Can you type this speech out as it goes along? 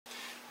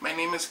My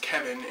name is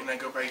Kevin, and I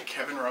go by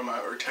Kevin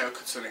Roma or Tayo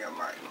Kutsune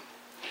online.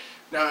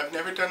 Now, I've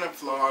never done a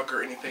vlog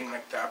or anything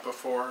like that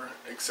before,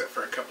 except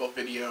for a couple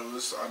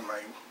videos on my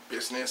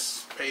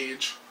business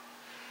page.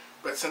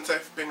 But since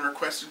I've been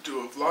requested to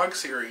do a vlog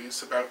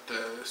series about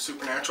the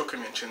supernatural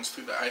conventions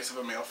through the eyes of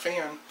a male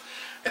fan,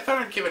 I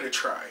thought I'd give it a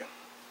try.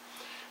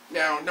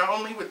 Now, not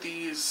only would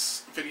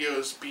these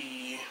videos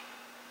be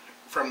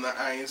from the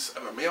eyes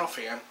of a male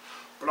fan,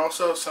 but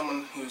also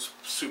someone who's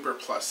super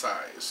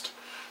plus-sized.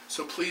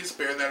 So please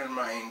bear that in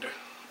mind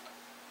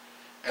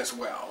as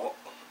well.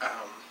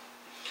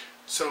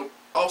 So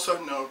also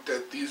note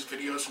that these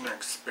videos are an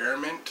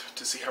experiment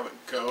to see how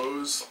it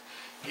goes.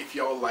 If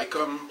y'all like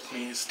them,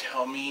 please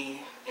tell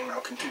me and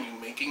I'll continue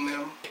making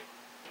them.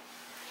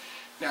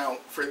 Now,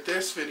 for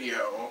this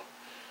video,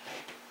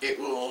 it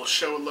will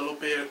show a little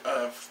bit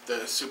of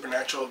the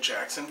Supernatural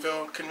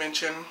Jacksonville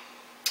convention,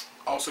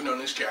 also known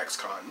as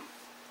Jaxcon.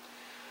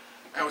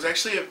 I was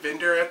actually a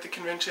vendor at the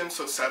convention,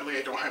 so sadly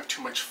I don't have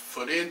too much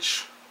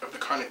footage of the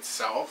con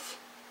itself.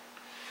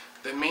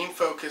 The main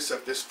focus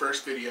of this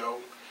first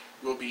video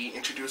will be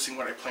introducing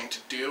what I plan to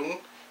do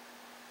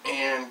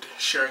and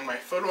sharing my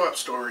photo op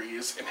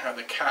stories and how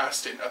the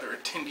cast and other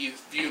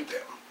attendees viewed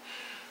them.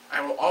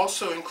 I will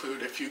also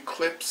include a few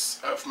clips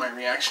of my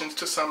reactions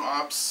to some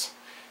ops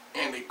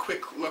and a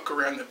quick look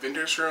around the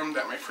vendor's room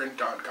that my friend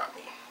Don got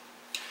me.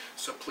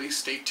 So please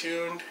stay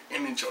tuned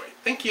and enjoy.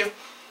 Thank you!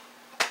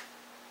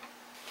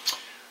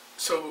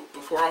 So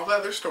before all the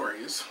other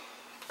stories,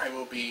 I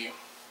will be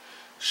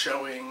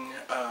showing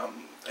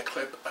a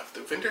clip of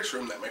the vendor's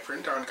room that my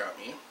friend Don got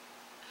me.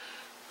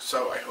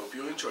 So I hope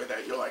you enjoy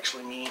that. You'll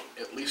actually meet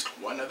at least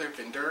one other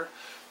vendor,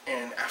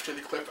 and after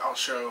the clip I'll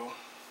show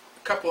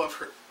a couple of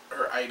her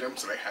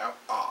items that I have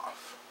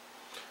off.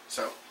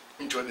 So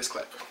enjoy this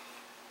clip.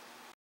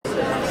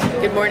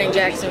 Good morning,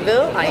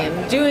 Jacksonville. I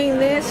am doing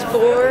this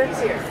for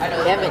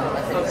Kevin.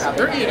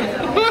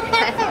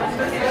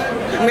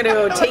 I'm going to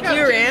go take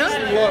you around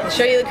and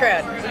show you the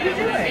crowd.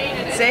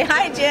 Say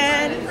hi,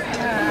 Jen.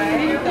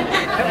 Hi.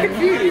 I'm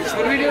confused.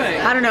 What are we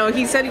doing? I don't know.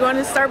 He said he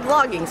wanted to start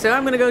vlogging, so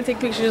I'm going to go take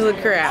pictures of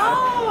the crowd.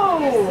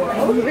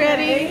 Oh! Okay.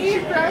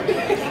 Ready?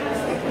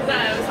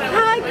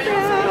 Hi,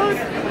 crowd.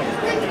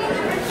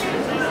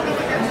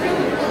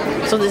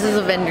 So this is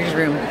a vendor's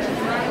room.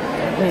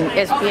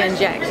 SPN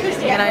Jax,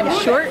 and I'm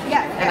short,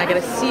 and I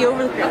gotta see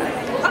over the crowd.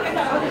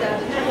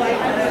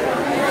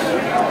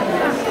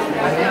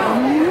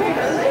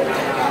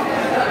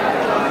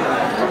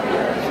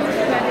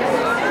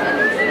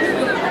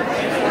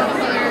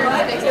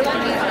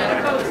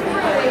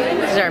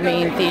 This is our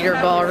main theater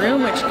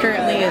ballroom, which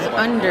currently is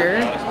under.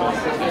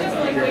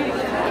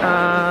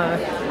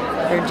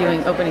 They're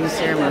doing opening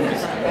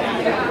ceremonies.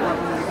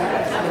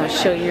 I'll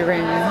show you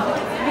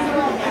around.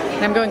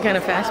 And I'm going kind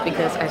of fast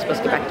because I'm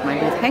supposed to get back to my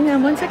booth. Hang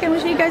on one second, I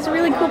want to show you guys a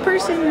really cool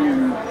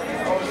person.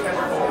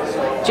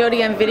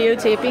 Jody, I'm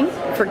videotaping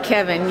for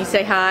Kevin. You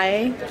say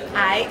hi.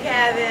 Hi,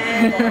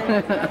 Kevin.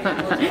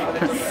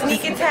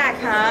 Sneak attack,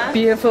 huh?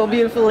 Beautiful,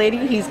 beautiful lady.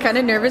 He's kind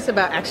of nervous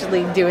about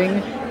actually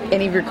doing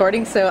any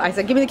recording, so I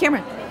said, give me the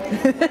camera.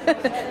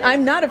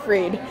 I'm not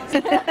afraid.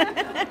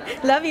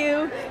 Love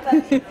you.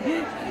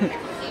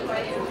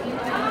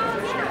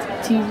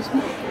 Excuse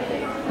me.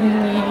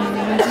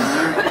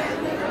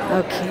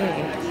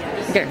 Okay.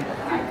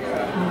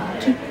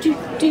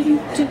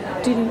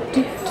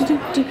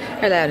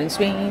 Our loud and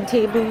swinging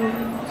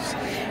tables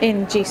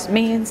and Jason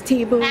Mann's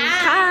tables.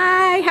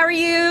 Hi, how are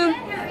you?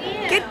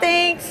 Good,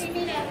 thanks.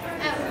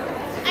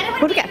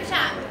 What do we got?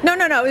 No.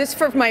 This is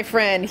for my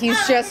friend. He's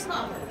just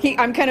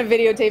I'm kind of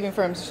videotaping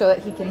for him so that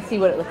he can see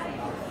what it looks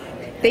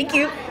like. Thank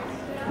you.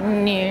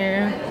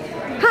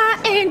 Hi,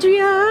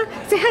 Andrea.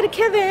 Say hi to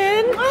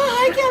Kevin. Oh,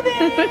 hi,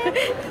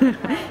 Kevin.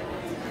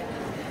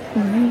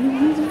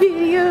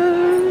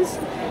 Videos.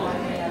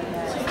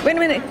 Wait a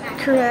minute,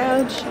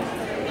 crouch.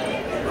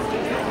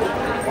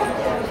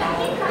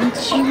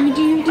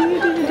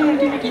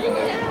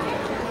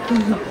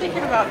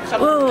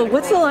 Whoa,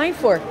 what's the line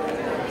for?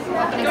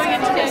 Going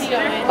into the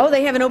theater. Oh,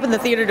 they haven't opened the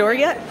theater door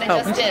yet? I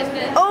just did.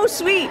 Oh,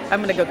 sweet.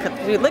 I'm gonna go cut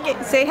through. Look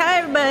at, say hi,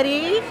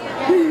 everybody.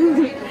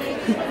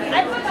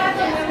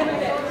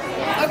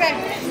 Okay.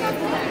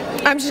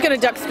 I'm just gonna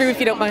duck through if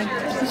you don't mind.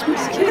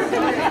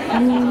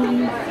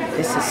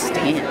 This is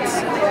Stance.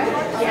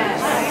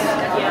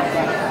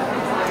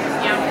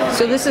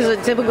 So this is a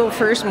typical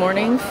first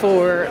morning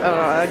for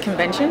a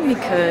convention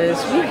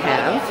because we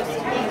have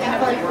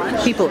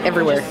people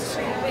everywhere.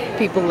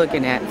 People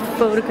looking at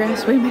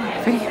photographs. Wait a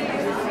minute.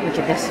 Look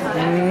at this.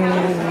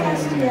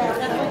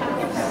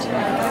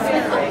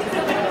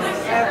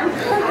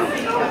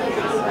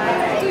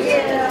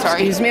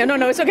 Sorry. Excuse me.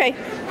 No, it's okay.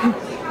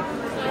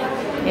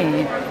 And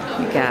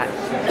you got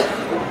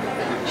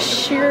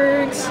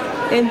shirts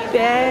and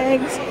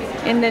bags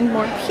and then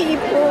more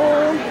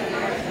people.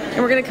 And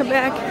we're gonna come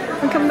back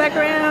and come back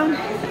around.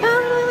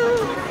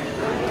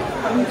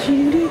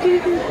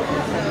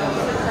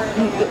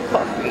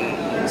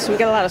 So we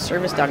got a lot of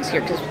service dogs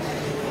here because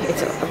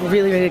it's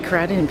really, really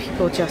crowded and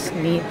people just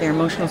need their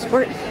emotional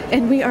support.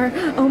 And we are,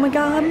 oh my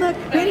God, look,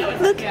 ready?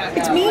 Look,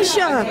 it's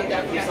Misha.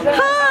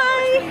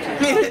 Hi!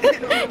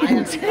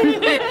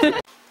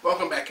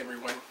 Welcome back,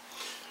 everyone.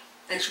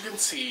 As you can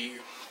see,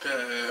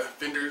 the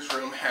vendor's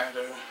room had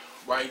a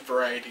wide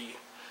variety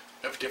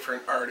of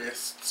different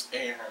artists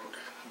and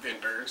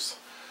vendors.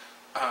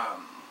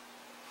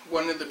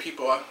 One of the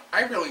people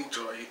I really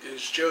enjoy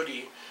is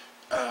Jody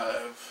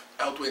of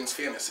Eldwin's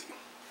Fantasy.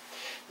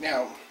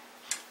 Now,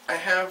 I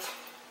have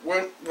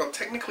one, well,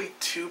 technically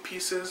two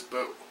pieces,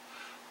 but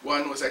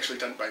one was actually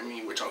done by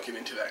me, which I'll get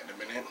into that in a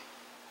minute.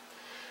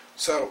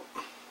 So,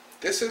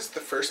 this is the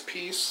first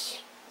piece.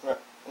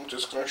 I'm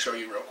just going to show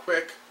you real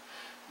quick.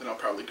 Then I'll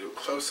probably do a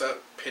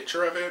close-up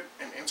picture of it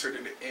and insert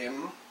it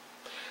in.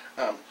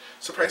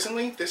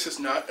 Surprisingly, this is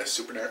not a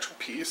supernatural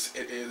piece.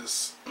 It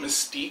is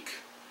Mystique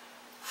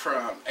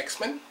from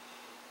X-Men.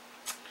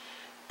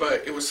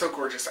 But it was so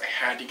gorgeous I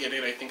had to get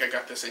it. I think I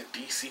got this at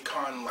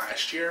Seacon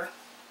last year.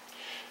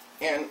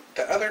 And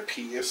the other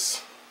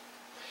piece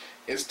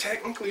is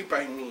technically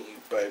by me,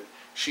 but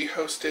she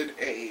hosted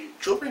a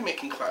jewelry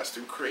making class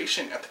through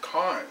Creation at the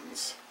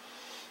cons.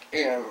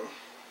 And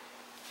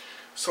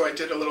so I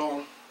did a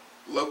little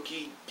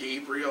Loki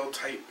Gabriel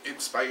type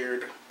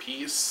inspired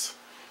piece.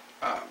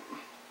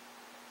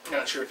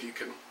 Not sure if you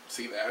can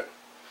see that.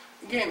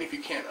 Again, if you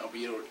can't, I'll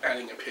be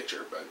adding a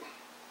picture, but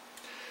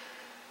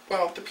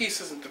well, the piece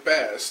isn't the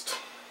best.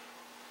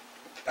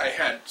 I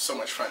had so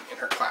much fun in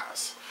her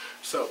class.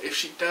 So if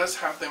she does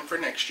have them for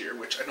next year,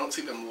 which I don't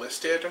see them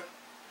listed,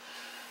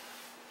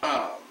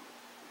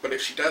 but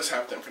if she does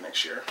have them for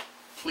next year,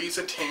 please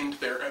attend.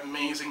 They're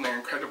amazing. They're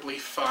incredibly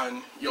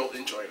fun. You'll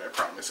enjoy it, I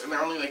promise. And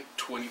they're only like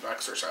 20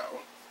 bucks or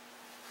so.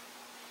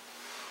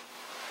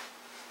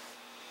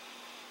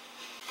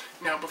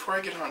 Now, before I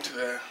get on to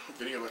the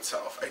video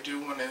itself, I do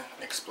want to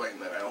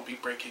explain that I'll be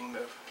breaking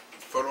the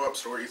photo op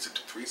stories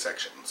into 3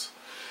 sections.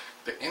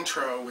 The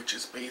intro, which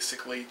is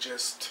basically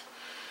just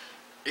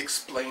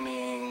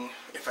explaining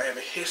if I have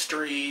a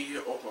history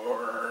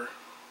or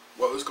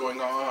what was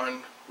going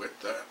on with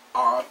the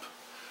op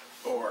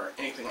or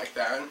anything like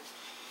that.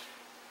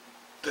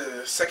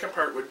 The second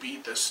part would be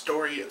the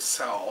story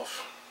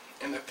itself,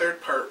 and the third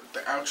part,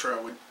 the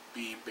outro, would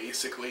be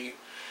basically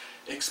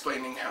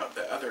explaining how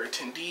the other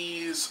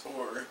attendees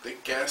or the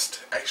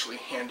guest actually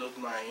handled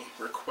my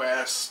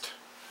request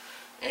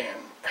and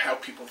how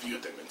people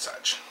viewed them and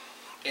such.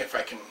 If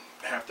I can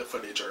have the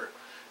footage or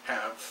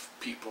have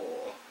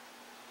people,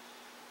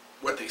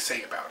 what they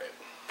say about it.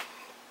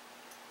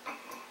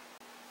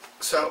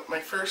 So my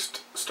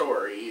first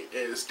story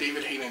is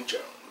David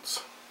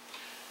Haydn-Jones.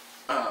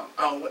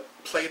 I'll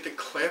play the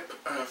clip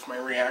of my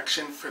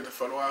reaction for the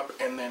photo op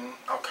and then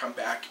I'll come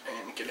back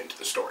and get into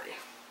the story.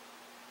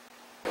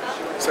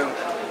 So,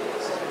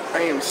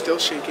 I am still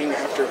shaking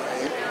after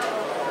my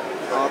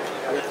op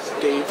with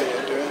David.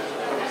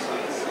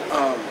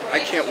 I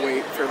can't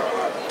wait for the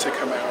op to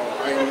come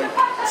out. I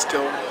am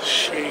still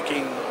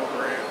shaking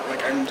over it.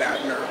 Like, I'm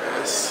that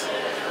nervous.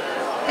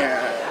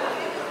 And,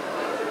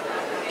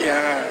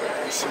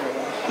 yeah, so,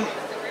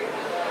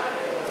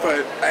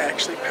 but I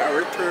actually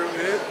powered through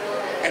it,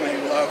 and I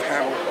love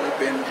how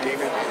open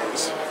David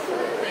is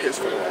for his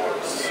photo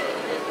ops.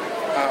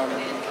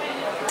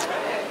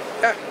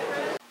 Yeah.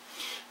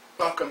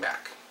 Welcome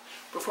back.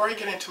 Before I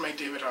get into my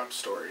David op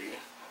story,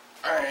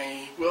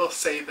 I will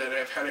say that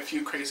I've had a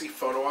few crazy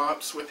photo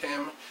ops with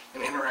him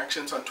and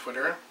interactions on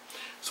Twitter,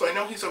 so I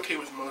know he's okay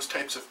with most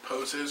types of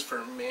poses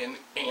for men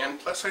and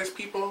plus-size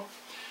people.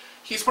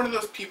 He's one of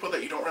those people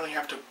that you don't really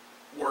have to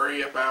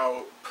worry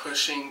about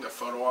pushing the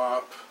photo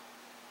op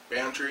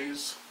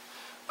boundaries.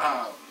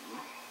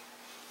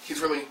 He's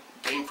really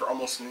game for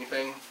almost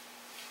anything.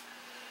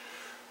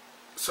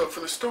 So for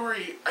the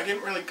story, I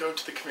didn't really go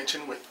to the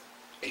convention with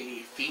a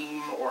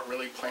theme or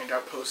really planned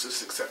out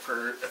poses except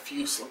for a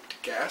few selected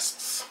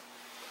guests.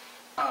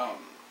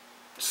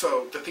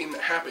 So the theme that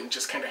happened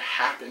just kind of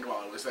happened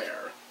while I was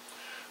there.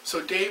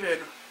 So David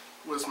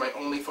was my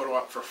only photo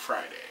op for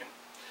Friday.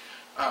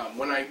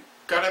 When I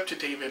got up to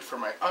David for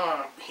my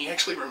op, he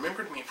actually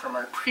remembered me from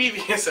our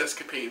previous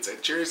escapades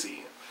at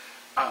Jersey.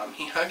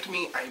 He hugged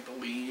me, I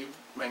believe.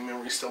 My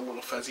memory's still a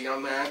little fuzzy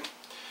on that.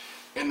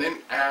 And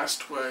then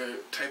asked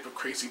what type of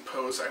crazy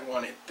pose I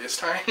wanted this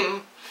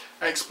time.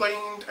 I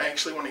explained I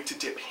actually wanted to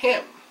dip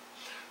him.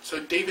 So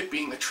David,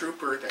 being the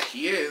trooper that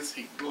he is,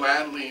 he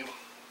gladly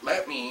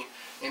let me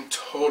and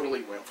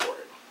totally went for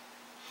it.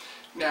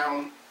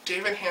 Now,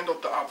 David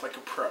handled the op like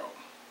a pro,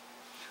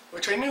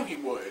 which I knew he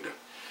would.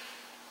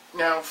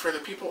 Now, for the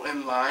people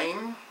in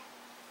line,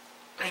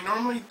 I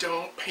normally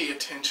don't pay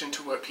attention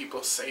to what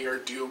people say or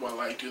do while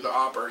I do the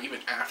op or even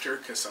after,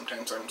 because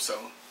sometimes I'm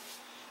so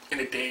in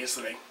a daze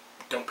that I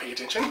don't pay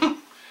attention.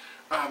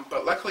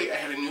 But luckily I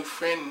had a new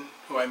friend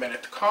who I met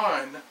at the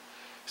con,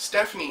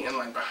 Stephanie, in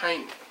line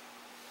behind me.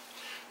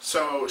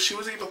 So she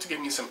was able to give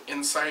me some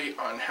insight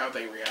on how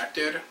they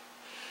reacted.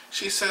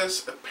 She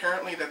says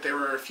apparently that there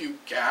were a few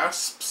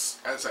gasps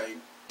as I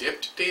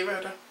dipped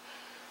David.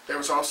 There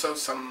was also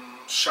some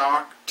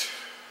shocked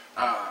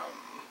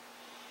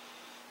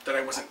that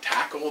I wasn't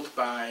tackled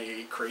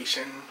by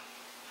creation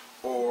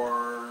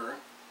or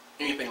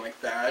anything like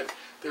that.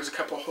 There's a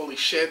couple holy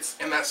shits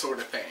and that sort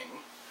of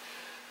thing.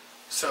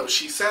 So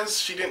she says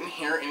she didn't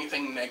hear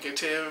anything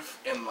negative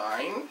in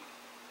line,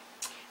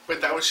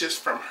 but that was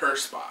just from her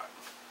spot.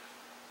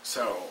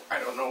 So I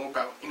don't know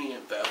about any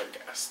of the other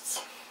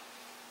guests.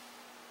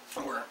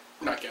 Or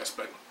not guests,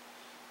 but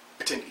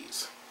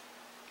attendees.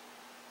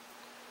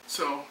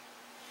 So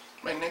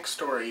my next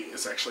story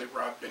is actually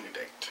Rob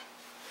Benedict.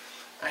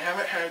 I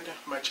haven't had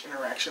much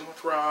interaction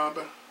with Rob.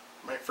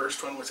 My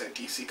first one was at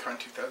Seacon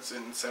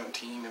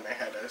 2017, and I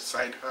had a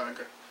side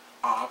hug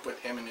off with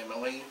him and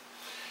Emily.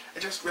 I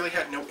just really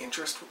had no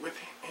interest with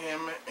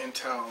him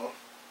until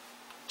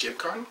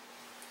Jaxcon.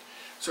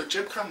 So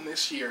Jaxcon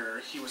this year,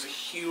 he was a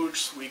huge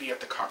sweetie at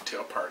the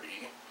cocktail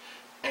party,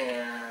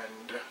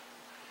 and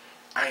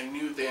I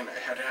knew then I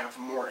had to have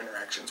more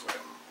interactions with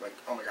him. Like,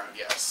 oh my god,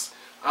 yes.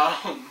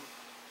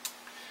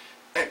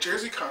 At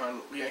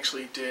JerseyCon, we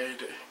actually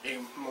did a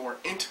more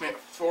intimate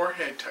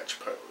forehead touch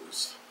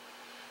pose.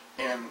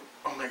 And,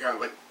 oh my god,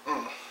 like,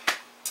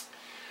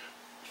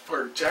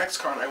 For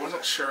Jaxcon, I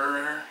wasn't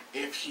sure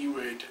if he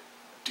would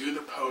do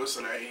the pose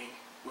that I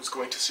was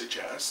going to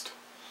suggest.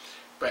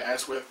 But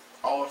as with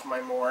all of my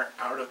more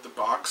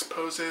out-of-the-box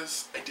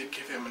poses, I did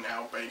give him an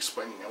out by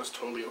explaining I was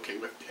totally okay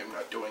with him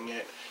not doing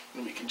it,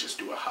 and we can just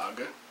do a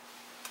hug.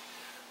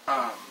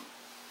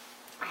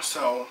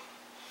 So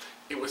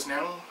it was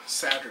now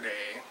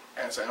Saturday,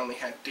 as I only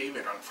had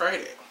David on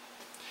Friday,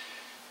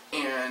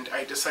 and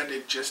I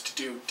decided just to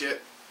do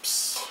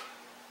dips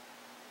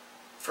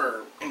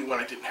for anyone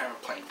I didn't have a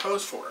planned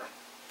pose for.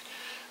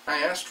 I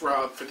asked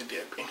Rob for the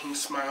dip, and he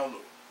smiled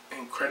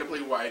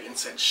incredibly wide and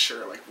said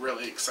sure, like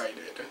really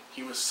excited.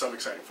 He was so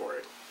excited for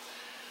it.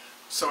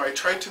 So I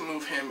tried to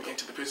move him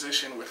into the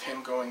position with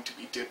him going to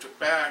be dipped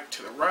back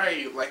to the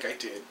right like I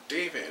did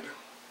David.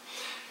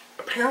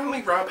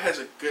 Apparently Rob has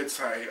a good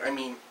side. I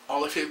mean,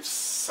 all of his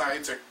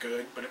sides are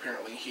good, but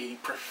apparently he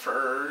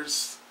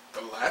prefers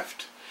the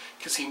left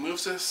because he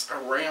moves us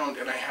around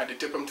and I had to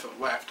dip him to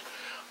the left.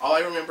 All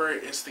I remember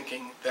is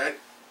thinking, that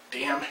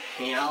damn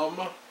ham,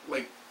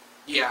 like,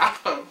 yeah.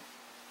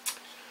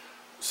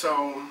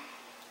 So,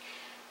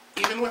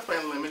 even with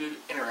my limited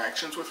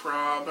interactions with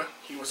Rob,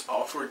 he was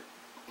all for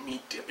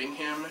me dipping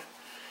him.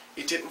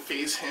 It didn't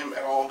faze him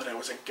at all that I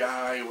was a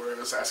guy or I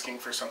was asking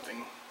for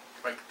something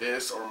like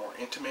this or more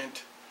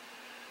intimate.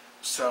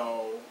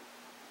 So,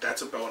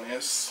 that's a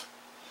bonus.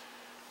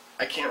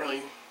 I can't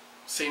really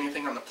say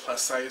anything on the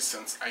plus side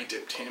since I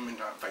dipped him and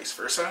not vice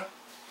versa.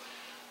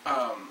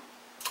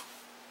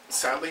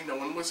 Sadly, no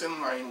one was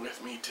in line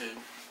with me to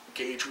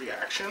gauge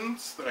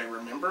reactions that I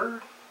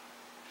remember.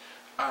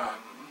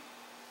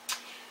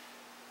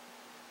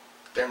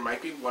 There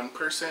might be one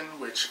person,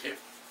 which if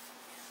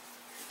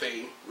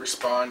they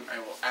respond, I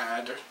will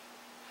add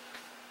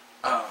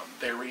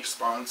their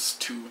response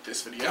to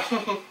this video.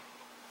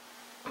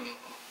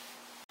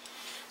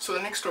 So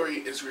the next story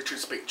is Richard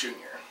Speight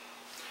Jr.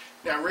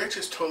 Now Rich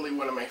is totally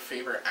one of my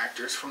favorite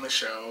actors from the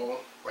show,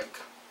 like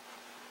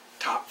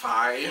top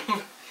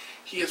 5.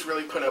 He has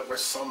really put up with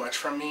so much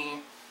from me.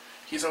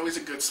 He's always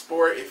a good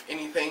sport. If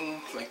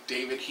anything, like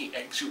David, he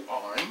eggs you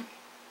on.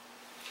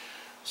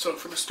 So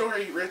for the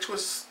story, Rich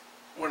was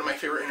one of my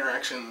favorite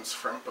interactions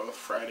from both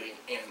Friday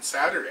and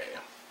Saturday.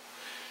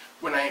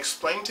 When I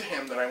explained to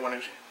him that I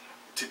wanted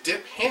to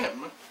dip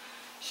him,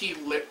 he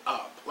lit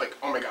up. Like,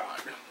 oh my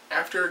god.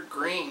 After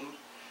agreeing,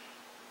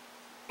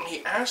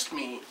 he asked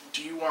me,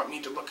 do you want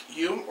me to look at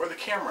you or the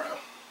camera?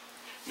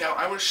 Now,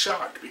 I was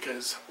shocked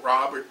because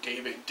Rob or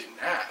David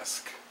didn't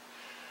ask.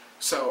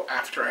 So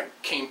after I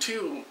came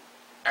to,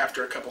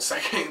 after a couple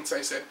seconds,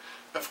 I said,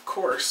 of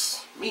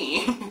course,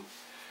 me.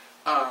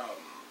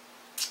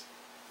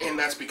 And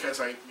that's because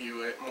I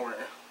view it more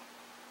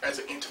as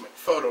an intimate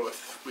photo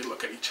if we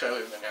look at each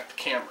other than at the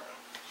camera.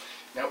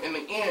 Now, in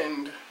the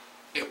end,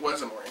 it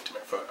was a more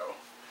intimate photo.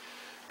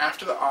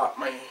 After the op,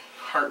 my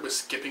heart was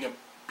skipping a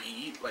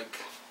beat, like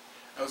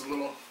I was a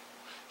little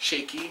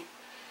shaky.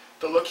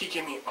 The look he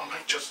gave me, oh my,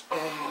 just,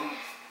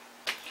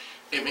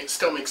 it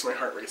still makes my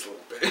heart race a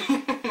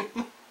little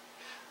bit.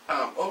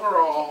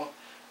 Overall,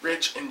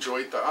 Rich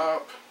enjoyed the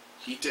op.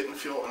 He didn't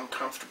feel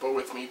uncomfortable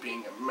with me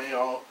being a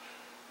male,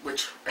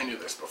 which I knew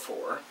this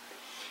before.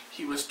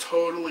 He was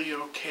totally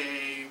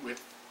okay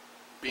with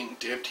being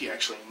dipped. He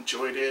actually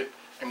enjoyed it.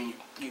 I mean,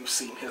 you've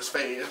seen his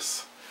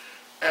face.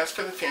 As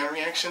for the fan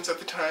reactions at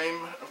the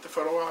time of the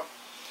photo op,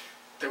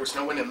 there was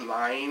no one in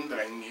line that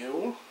I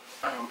knew.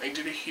 I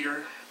did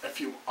hear a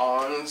few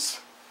ahs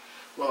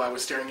while I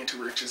was staring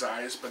into Rich's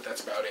eyes, but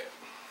that's about it.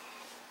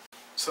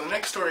 So the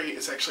next story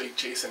is actually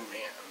Jason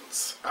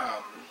Mann's.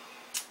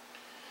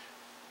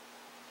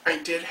 I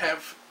did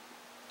have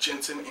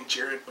Jensen and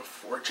Jared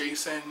before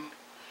Jason,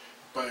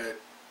 but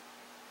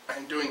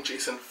I'm doing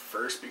Jason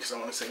first because I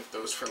want to save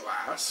those for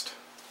last.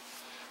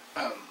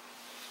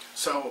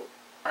 So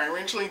I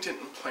originally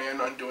didn't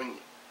plan on doing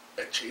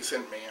a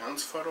Jason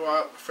Mann's photo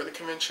op for the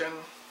convention.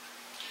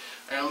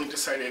 I only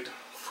decided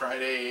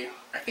Friday,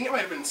 I think it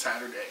might have been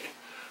Saturday,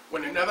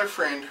 when another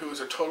friend who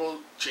was a total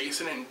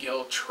Jason and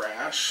Gil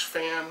trash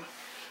fan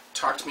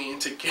talked me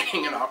into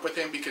getting an op with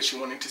him because she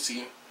wanted to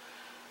see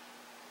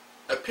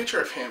a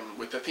picture of him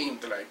with the theme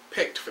that I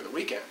picked for the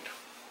weekend.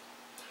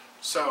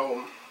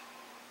 So,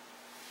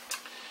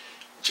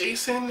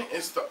 Jason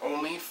is the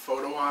only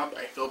photo op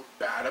I feel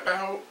bad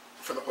about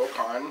for the whole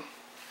con.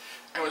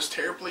 I was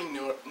terribly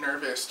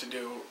nervous to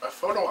do a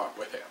photo op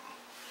with him.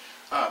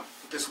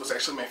 This was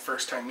actually my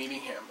first time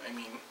meeting him. I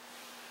mean,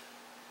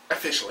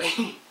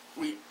 officially.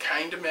 We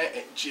kind of met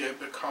at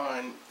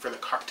Jaxcon for the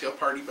cocktail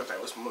party, but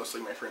that was mostly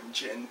my friend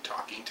Jen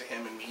talking to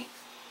him and me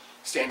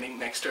standing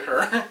next to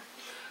her.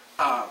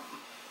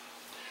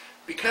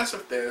 Because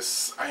of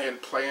this, I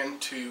had planned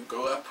to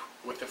go up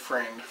with a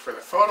friend for the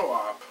photo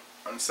op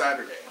on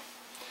Saturday.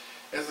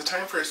 As the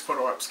time for his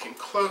photo ops came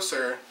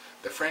closer,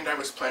 the friend I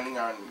was planning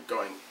on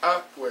going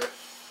up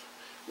with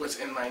was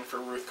in line for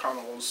Ruth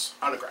Connell's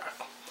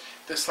autograph.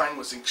 This line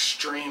was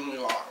extremely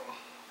long.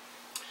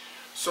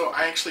 So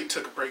I actually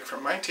took a break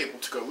from my table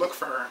to go look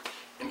for her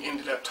and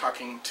ended up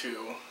talking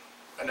to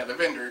another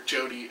vendor,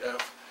 Jody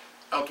of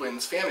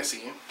Eldwin's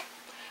Fantasy.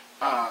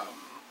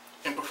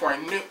 And before I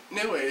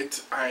knew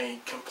it, I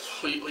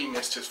completely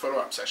missed his photo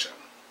op session.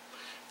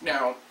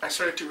 Now, I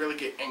started to really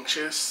get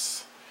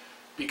anxious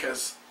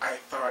because I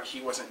thought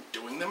he wasn't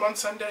doing them on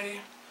Sunday,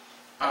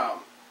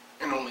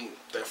 and only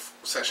the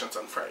sessions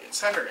on Friday and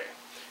Saturday.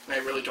 And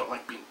I really don't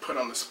like being put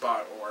on the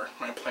spot or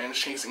my plans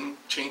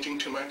changing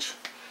too much.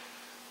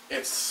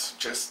 It's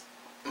just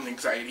an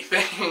anxiety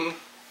thing.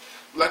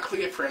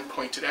 Luckily, a friend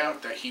pointed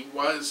out that he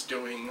was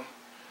doing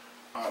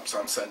ops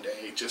on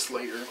Sunday, just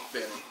later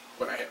than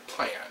what I had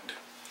planned.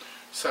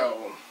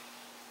 So,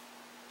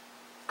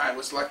 I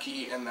was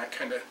lucky, and that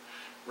kind of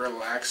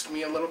relaxed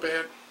me a little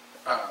bit.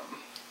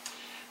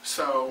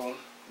 So,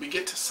 we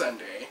get to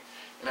Sunday,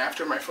 and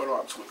after my photo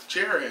ops with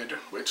Jared,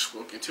 which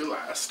we'll get to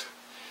last,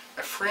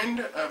 a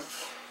friend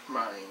of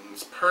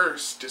mine's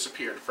purse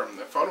disappeared from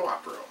the photo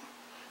op room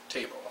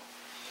table,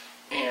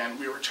 and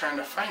we were trying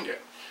to find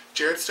it.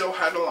 Jared still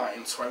had a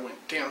line, so I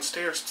went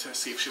downstairs to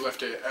see if she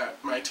left it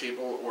at my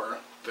table or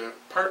the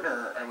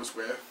partner I was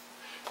with,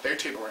 their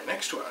table right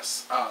next to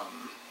us.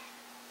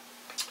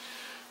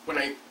 When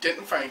I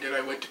didn't find it,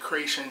 I went to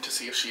Creation to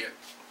see if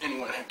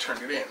anyone had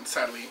turned it in.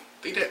 Sadly,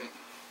 they didn't.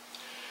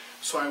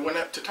 So I went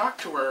up to talk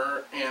to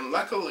her, and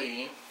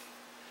luckily,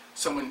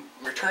 someone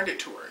returned it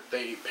to her.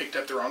 They picked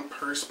up the wrong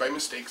purse by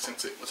mistake,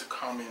 since it was a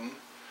common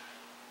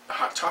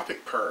Hot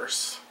Topic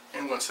purse,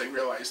 and once they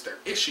realized their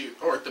issue,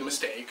 or the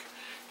mistake,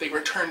 they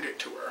returned it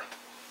to her,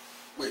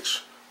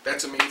 which,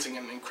 that's amazing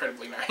and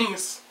incredibly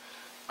nice.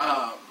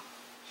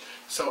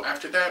 So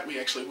after that, we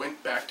actually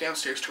went back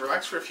downstairs to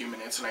relax for a few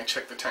minutes, and I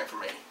checked the time for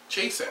my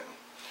Jason,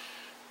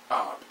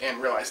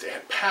 and realized it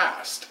had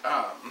passed.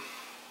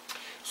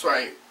 So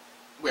I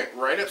went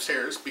right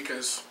upstairs,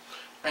 because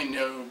I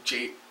know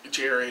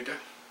Jared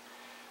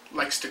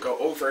likes to go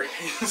over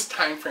his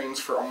time frames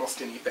for almost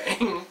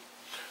anything.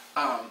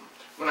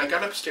 When I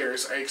got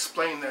upstairs, I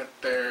explained that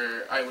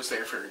I was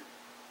there for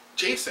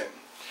Jason.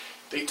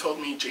 They told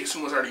me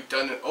Jason was already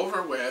done and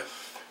over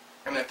with,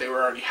 and that they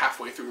were already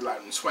halfway through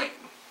Loud and Swain.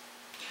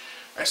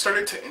 I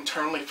started to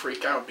internally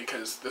freak out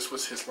because this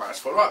was his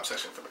last photo op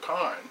session for the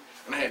con,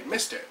 and I had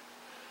missed it.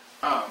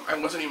 I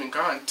wasn't even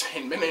gone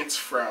 10 minutes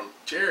from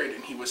Jared,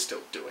 and he was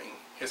still doing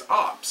his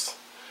ops.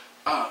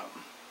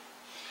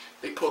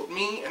 They pulled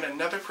me and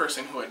another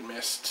person who had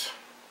missed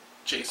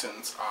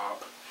Jason's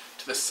op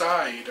to the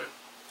side,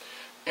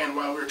 and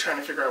while we were trying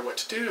to figure out what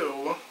to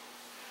do,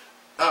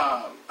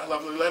 a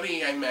lovely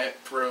lady I met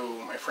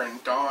through my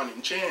friend Dawn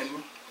and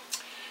Jen,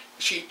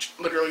 she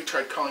literally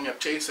tried calling up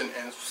Jason,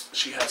 and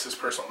she has his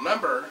personal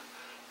number.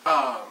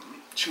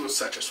 She was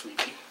such a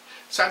sweetie.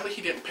 Sadly,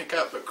 he didn't pick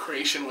up, but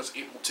Creation was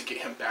able to get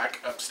him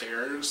back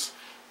upstairs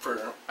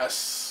for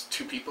us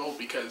two people,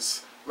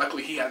 because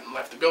luckily he hadn't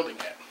left the building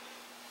yet.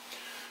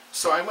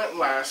 So I went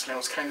last, and I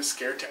was kind of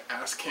scared to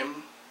ask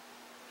him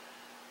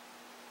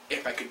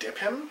if I could dip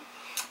him.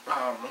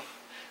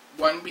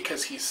 One,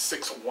 because he's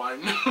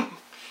 6'1",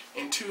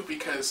 and two,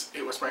 because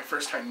it was my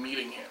first time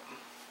meeting him.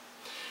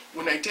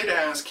 When I did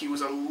ask, he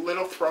was a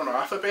little thrown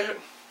off a bit,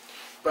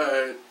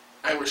 but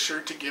I was sure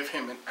to give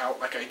him an out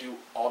like I do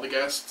all the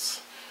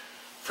guests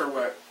for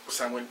what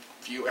some would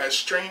view as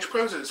strange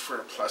poses for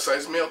a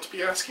plus-size male to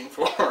be asking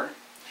for.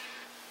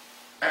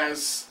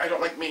 As I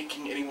don't like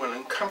making anyone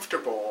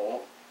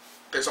uncomfortable,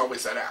 there's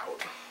always that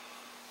out.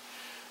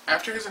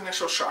 After his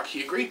initial shock,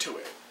 he agreed to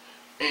it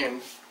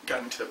and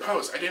got into the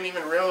pose. I didn't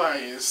even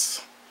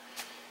realize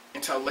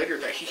until later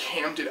that he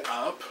hammed it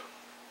up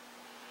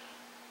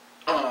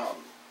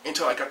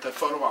until I got the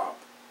photo op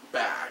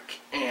back,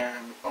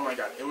 and oh my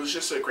god, it was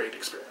just a great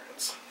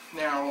experience.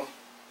 Now,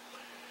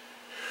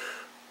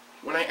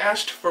 when I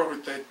asked for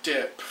the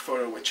dip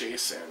photo with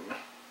Jason,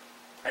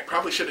 I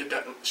probably shouldn't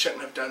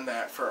have done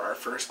that for our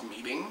first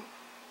meeting,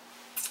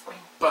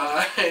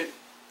 but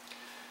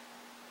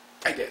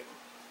I did.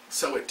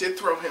 So it did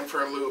throw him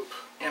for a loop,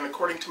 and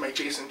according to my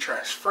Jason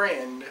Trash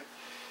friend,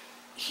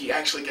 he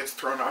actually gets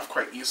thrown off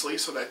quite easily,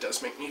 so that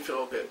does make me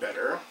feel a bit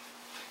better.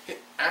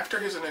 after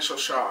his initial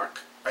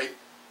shock, I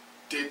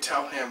did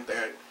tell him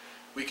that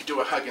we could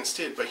do a hug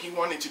instead, but he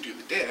wanted to do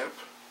the dip.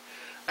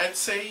 I'd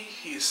say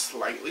he's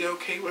slightly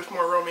okay with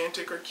more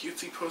romantic or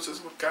cutesy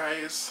poses with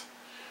guys,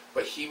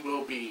 but he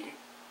will be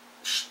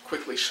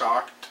quickly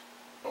shocked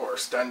or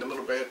stunned a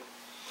little bit.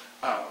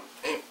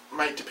 It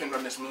might depend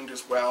on his mood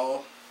as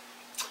well.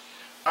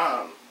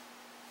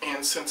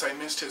 And since I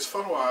missed his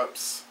photo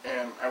ops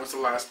and I was the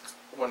last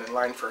one in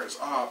line for his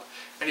op,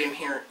 I didn't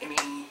hear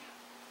any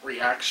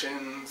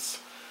reactions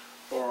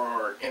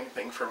or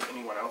anything from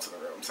anyone else in the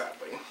room,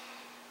 sadly.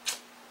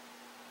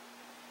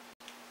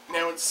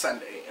 Now it's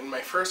Sunday, and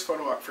my first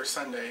photo op for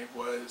Sunday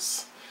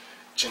was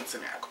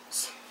Jensen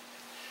Ackles.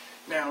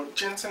 Now,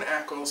 Jensen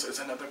Ackles is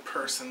another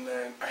person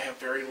that I have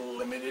very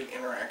limited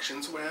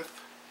interactions with,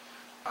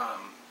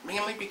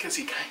 mainly because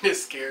he kind of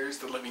scares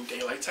the living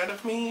daylights out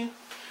of me.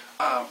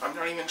 I'm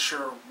not even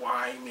sure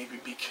why, maybe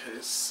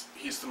because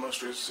he's the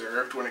most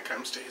reserved when it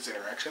comes to his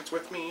interactions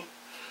with me.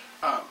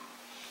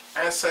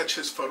 As such,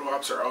 his photo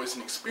ops are always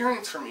an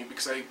experience for me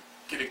because I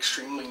get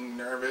extremely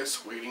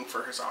nervous waiting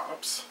for his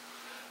ops.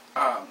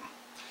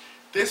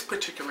 This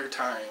particular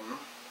time,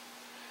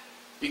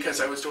 because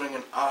I was doing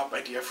an op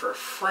idea for a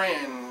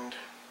friend,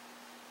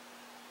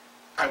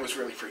 I was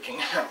really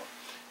freaking out.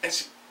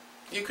 As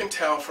you can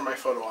tell from my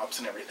photo ops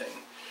and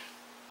everything,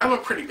 I'm a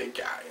pretty big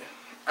guy.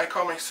 I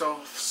call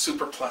myself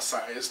super plus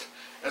sized,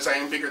 as I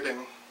am bigger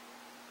than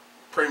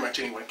pretty much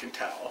anyone can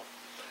tell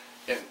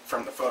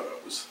from the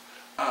photos.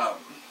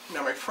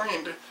 Now my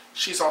friend,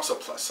 she's also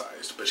plus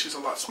sized, but she's a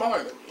lot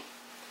smaller than me.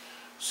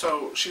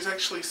 So she's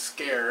actually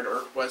scared,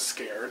 or was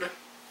scared,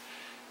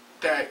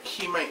 that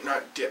he might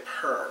not dip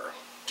her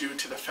due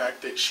to the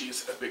fact that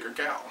she's a bigger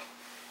gal.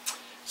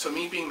 So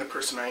me being the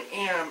person I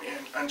am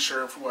and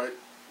unsure of what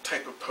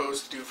type of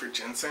pose to do for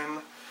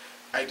Jensen,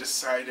 I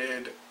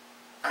decided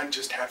I'd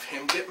just have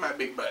him dip my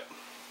big butt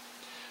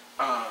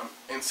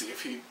and see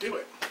if he'd do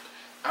it.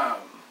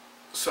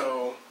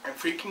 So I'm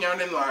freaking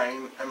out in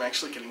line. I'm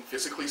actually getting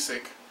physically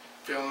sick,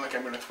 feeling like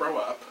I'm going to throw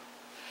up.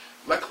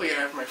 Luckily, I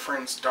have my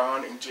friends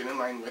Dawn and Jen in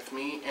line with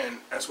me, and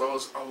as well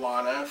as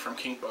Alana from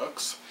King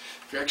Books.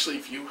 If you actually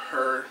view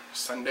her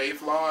Sunday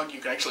vlog, you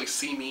can actually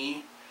see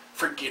me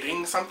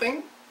forgetting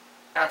something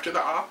after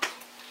the op.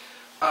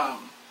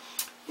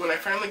 When I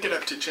finally get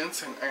up to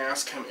Jensen, I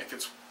ask him if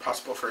it's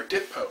possible for a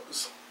dip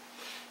pose.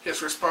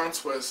 His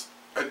response was,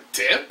 "A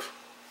dip?"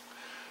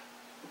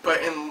 But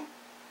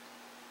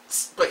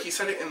he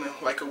said it in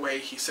like a way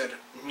he said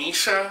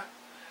Misha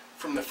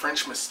from the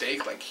French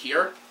Mistake, like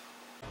here.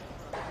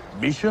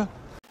 Misha?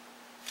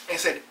 I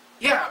said,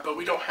 yeah, but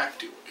we don't have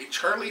to. A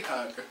Charlie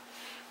hug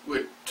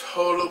would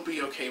totally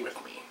be okay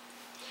with me.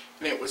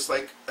 And it was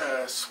like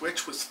a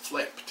switch was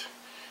flipped.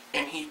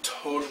 And he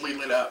totally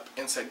lit up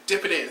and said,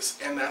 dip it is.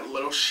 And that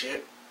little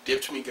shit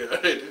dipped me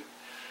good.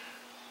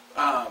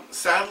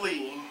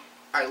 Sadly,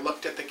 I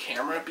looked at the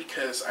camera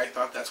because I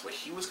thought that's what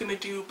he was going to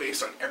do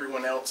based on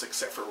everyone else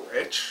except for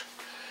Rich.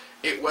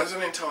 It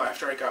wasn't until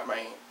after I got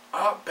my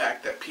op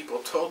back that people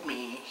told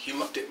me he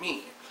looked at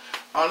me.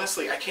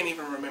 Honestly, I can't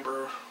even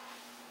remember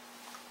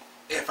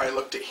if I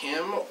looked at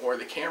him or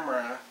the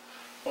camera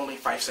only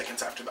 5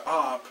 seconds after the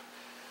op,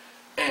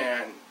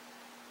 and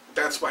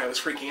that's why I was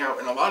freaking out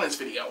in Alana's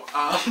video.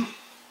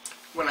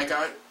 When I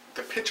got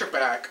the picture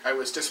back, I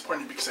was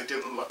disappointed because I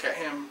didn't look at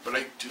him, but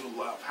I do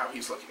love how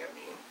he's looking at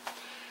me.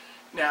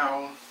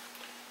 Now,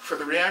 for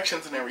the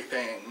reactions and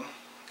everything,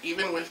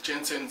 even with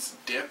Jensen's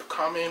dip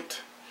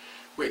comment,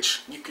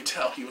 which you could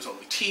tell he was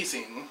only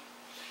teasing,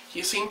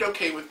 he seemed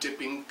okay with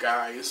dipping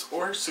guys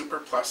or super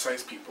plus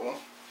size people.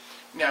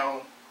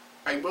 Now,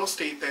 I will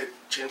state that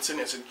Jensen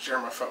is a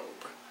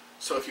germaphobe,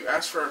 so if you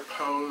ask for a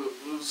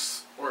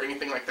pose or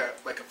anything like that,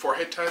 like a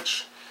forehead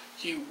touch,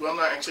 he will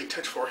not actually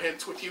touch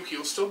foreheads with you.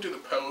 He'll still do the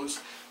pose,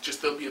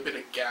 just there'll be a bit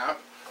of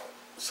gap.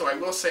 So I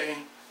will say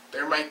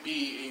there might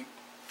be a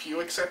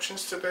few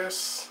exceptions to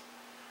this,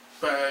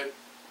 but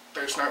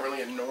there's not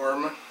really a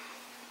norm.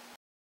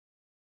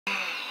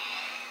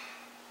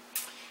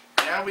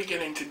 Now we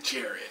get into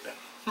Jared.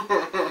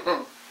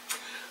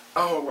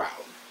 Oh wow.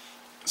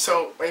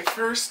 So my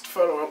first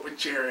photo up with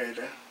Jared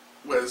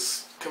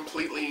was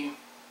completely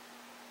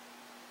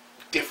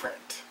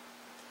different.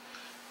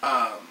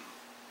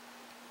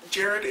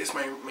 Jared is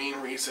my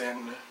main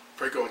reason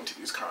for going to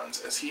these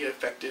cons, as he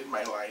affected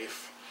my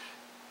life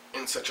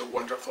in such a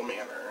wonderful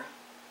manner.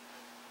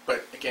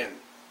 But again,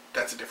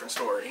 that's a different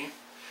story.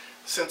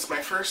 Since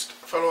my first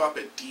photo op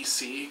at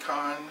DC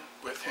Con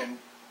with him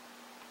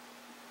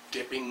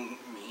dipping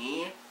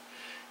me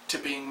to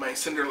being my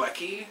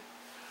Cinderlecky,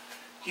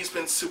 he's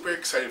been super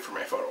excited for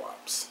my photo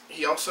ops.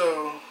 He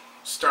also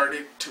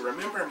started to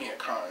remember me at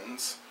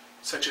cons,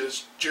 such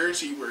as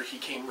Jersey, where he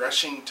came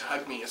rushing to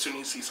hug me as soon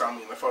as he saw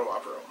me in the photo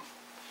op room.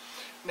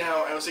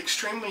 Now, I was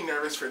extremely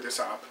nervous for this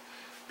op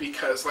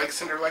because, like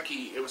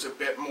Cinderlecky, it was a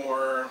bit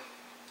more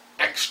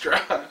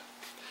extra.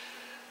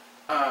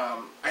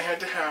 I had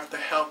to have the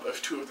help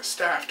of 2 of the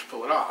staff to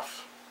pull it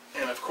off.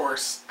 And of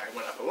course, I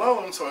went up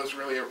alone, so I was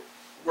really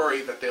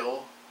worried that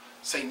they'll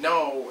say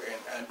no, and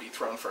I'd be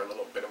thrown for a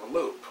little bit of a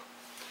loop.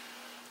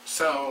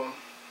 So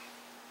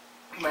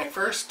my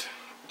first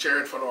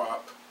Jared photo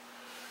op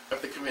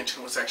of the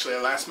convention was actually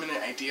a last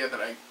minute idea that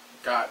I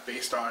got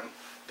based on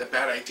the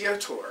Bad Idea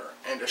tour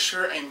and a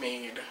shirt I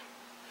made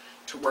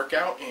to work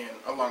out in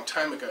a long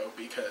time ago,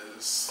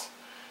 because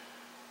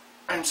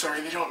I'm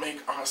sorry, they don't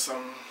make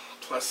awesome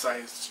plus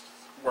size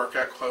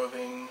workout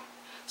clothing,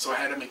 so I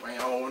had to make my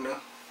own.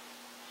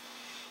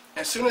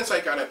 As soon as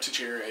I got up to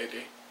Jared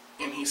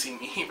and he seen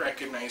me, he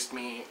recognized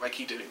me like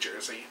he did in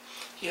Jersey.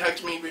 He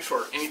hugged me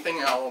before anything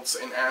else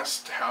and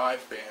asked how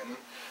I've been.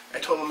 I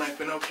told him I've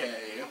been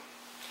okay.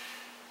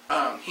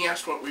 He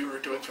asked what we were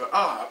doing for the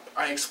op.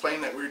 I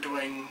explained that we were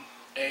doing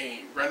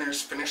a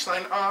runner's finish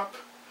line op.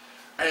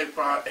 I had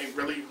bought a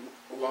really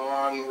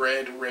long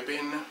red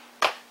ribbon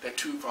that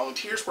 2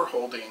 volunteers were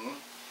holding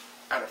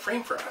out of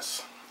frame for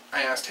us.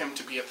 I asked him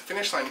to be at the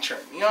finish line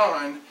cheering me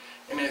on,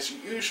 and as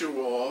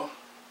usual,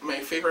 my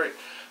favorite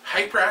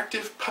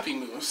hyperactive puppy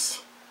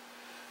moose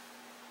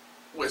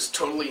was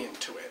totally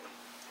into it.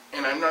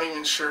 And I'm not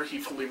even sure he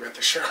fully read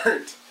the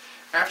shirt.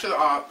 After the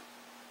op,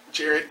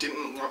 Jared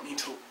didn't want me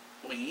to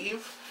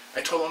leave.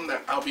 I told him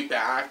that I'll be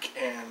back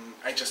and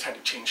I just had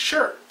to change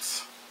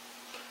shirts.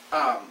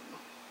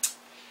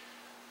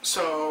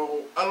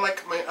 So,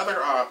 unlike my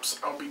other ops,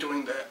 I'll be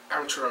doing the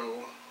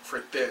outro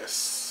for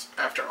this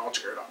after all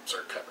Jared ops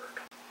are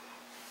covered.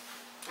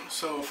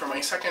 So, for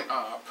my second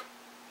op,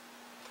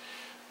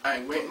 I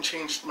went and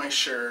changed my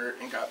shirt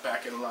and got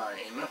back in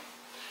line.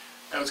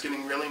 I was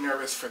getting really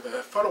nervous for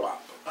the photo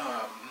op.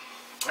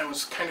 I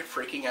was kind of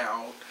freaking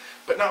out,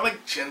 but not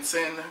like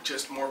Jensen,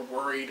 just more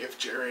worried if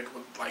Jared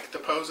would like the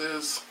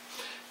poses.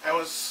 I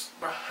was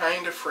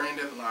behind a friend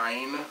in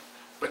line,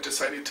 but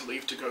decided to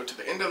leave to go to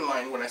the end of the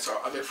line when I saw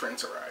other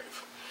friends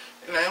arrive.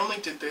 And I only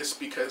did this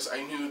because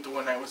I knew the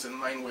one I was in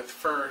line with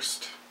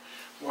first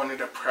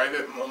wanted a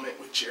private moment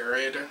with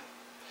Jared,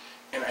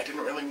 and I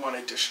didn't really want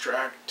to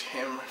distract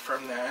him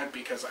from that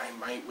because I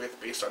might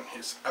based on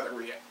his other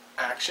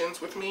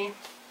reactions with me.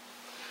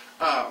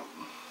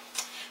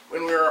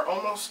 When we were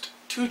almost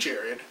to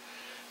Jared,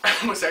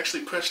 I was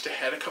actually pushed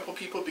ahead a couple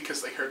people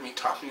because they heard me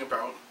talking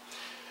about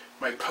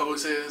my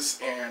poses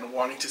and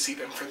wanting to see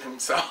them for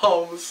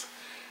themselves.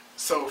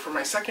 So for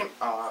my second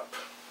op,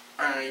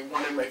 I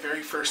wanted my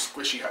very first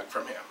squishy hug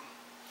from him.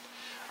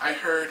 I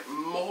heard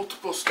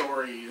multiple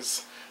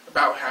stories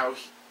about how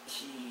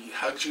he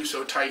hugs you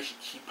so tight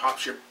he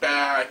pops your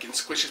back and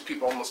squishes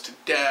people almost to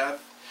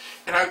death,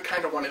 and I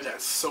kind of wanted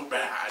that so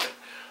bad.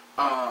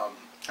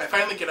 I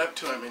finally get up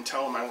to him and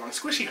tell him I want a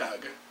squishy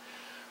hug.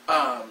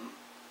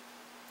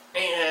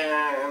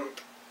 And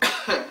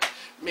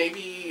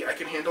maybe I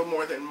can handle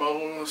more than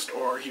most,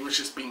 or he was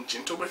just being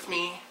gentle with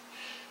me,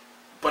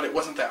 but it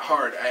wasn't that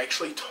hard. I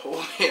actually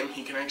told him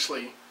he can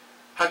actually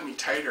hug me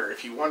tighter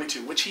if he wanted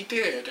to, which he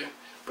did,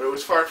 but it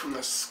was far from the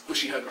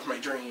squishy hug of my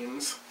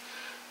dreams.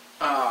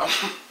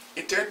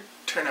 It did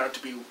turn out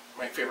to be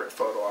my favorite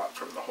photo op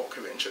from the whole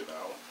convention,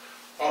 though,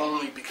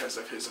 only because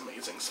of his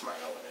amazing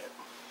smile in it.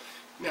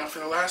 Now, for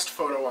the last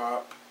photo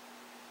op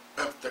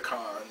of the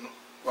con,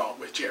 well,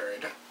 with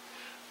Jared,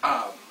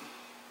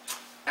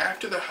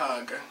 after the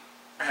hug,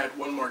 I had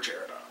one more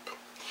Jared op.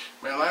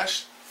 My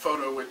last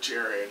photo with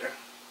Jared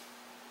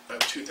of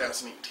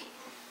 2018.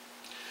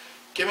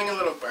 Giving a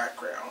little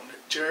background,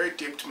 Jared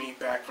dipped me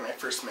back when I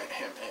first met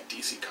him at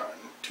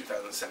Seacon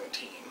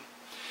 2017.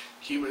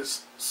 He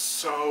was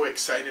so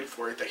excited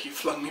for it that he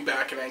flung me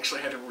back and I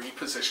actually had to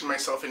reposition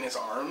myself in his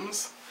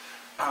arms.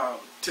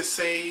 To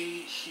say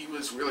he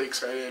was really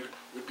excited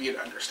would be an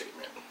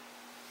understatement.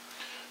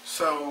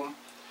 So,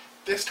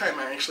 this time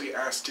I actually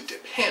asked to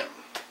dip him.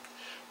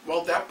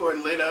 Well, that boy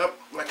lit up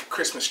like a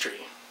Christmas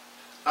tree.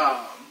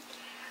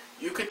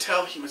 You could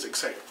tell he was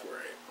excited for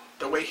it.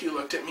 The way he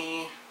looked at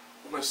me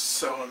was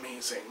so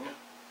amazing.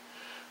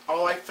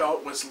 All I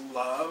felt was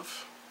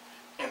love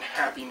and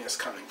happiness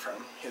coming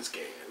from his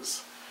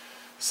gaze.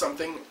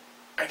 Something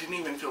I didn't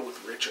even feel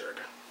with Richard.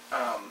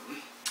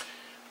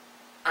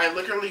 I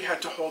literally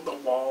had to hold the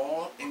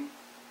wall in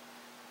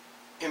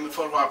the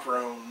photo op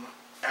room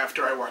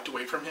after I walked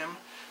away from him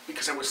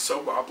because I was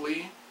so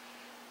wobbly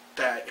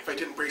that if I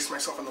didn't brace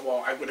myself on the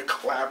wall, I would have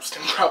collapsed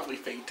and probably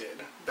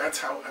fainted. That's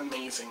how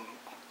amazing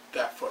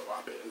that photo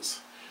op is.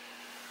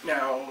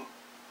 Now,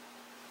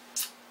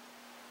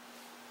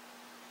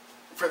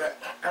 for the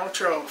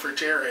outro for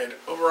Jared,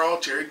 overall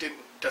Jared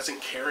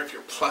doesn't care if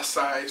you're plus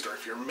sized or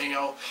if you're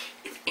male.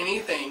 If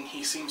anything,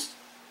 he seems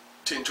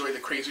to enjoy the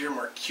crazier,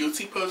 more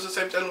cutesy poses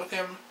I've done with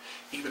him,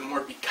 even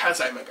more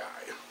because I'm a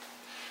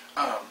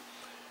guy.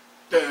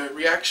 The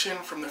reaction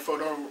from the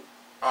photo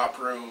op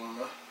room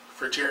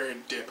for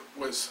Jared dip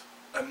was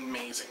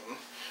amazing.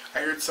 I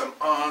heard some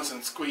ahs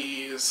and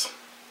squeeze.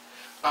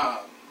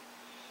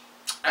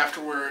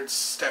 Afterwards,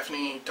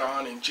 Stephanie,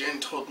 Dawn, and Jen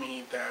told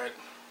me that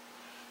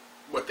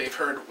what they've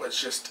heard was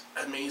just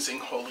amazing,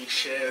 holy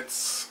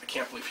shits, I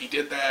can't believe he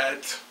did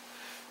that,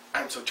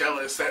 I'm so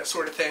jealous, that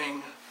sort of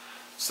thing.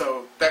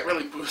 So that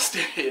really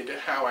boosted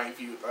how I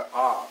view the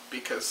op,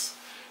 because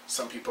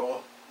some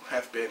people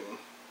have been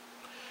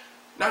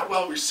not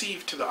well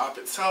received to the op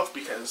itself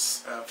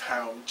because of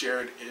how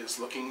Jared is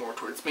looking more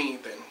towards me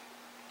than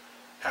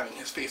having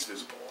his face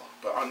visible.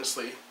 But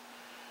honestly,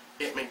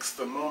 it makes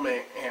the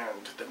moment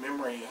and the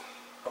memory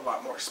a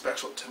lot more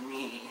special to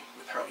me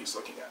with how he's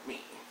looking at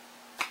me.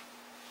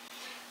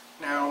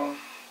 Now,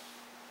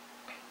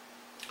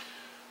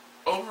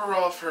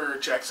 overall for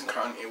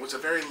Jaxcon, it was a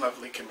very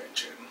lovely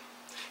convention.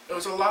 It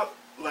was a lot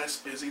less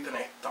busy than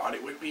I thought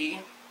it would be.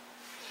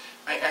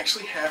 I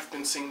actually have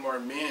been seeing more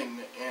men,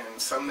 and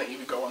some that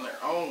even go on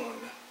their own,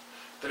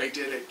 that I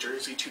did at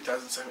Jersey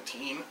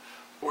 2017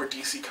 or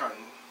DCCon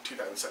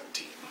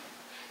 2017.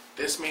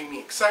 This made me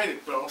excited,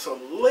 but also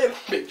a little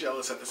bit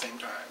jealous at the same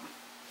time.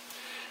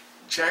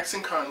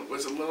 Jaxcon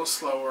was a little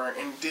slower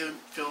and did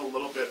feel a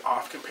little bit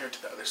off compared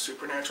to the other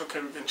supernatural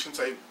conventions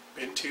I've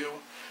been to,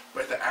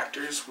 but the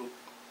actors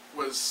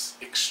was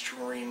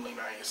extremely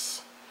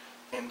nice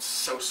and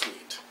so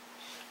sweet.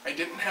 I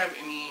didn't have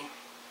any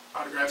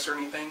autographs or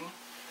anything,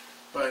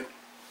 but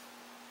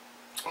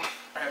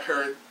I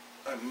heard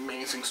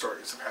amazing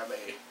stories of how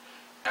they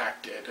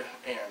acted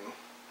and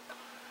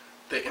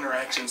the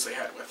interactions they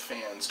had with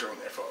fans during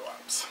their photo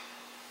ops.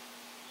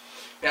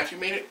 Now, if you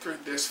made it through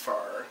this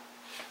far,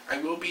 I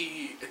will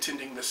be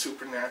attending the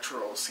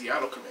Supernatural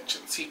Seattle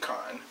Convention,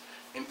 Seacon,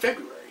 in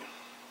February.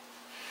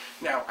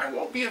 Now, I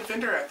won't be a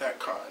vendor at that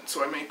con,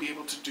 so I might be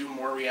able to do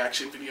more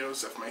reaction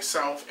videos of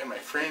myself and my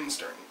friends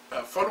during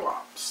photo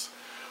ops,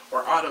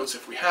 or autos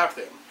if we have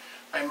them.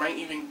 I might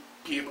even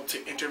be able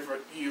to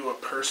interview a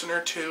person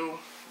or two.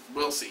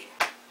 We'll see.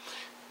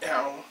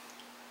 Now,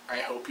 I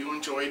hope you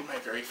enjoyed my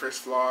very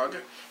first vlog,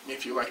 and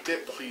if you liked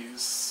it,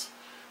 please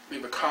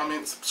leave a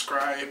comment,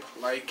 subscribe,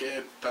 like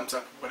it, thumbs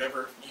up,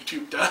 whatever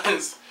YouTube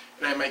does,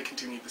 and I might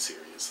continue the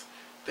series.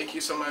 Thank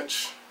you so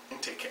much,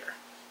 and take care.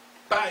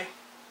 Bye!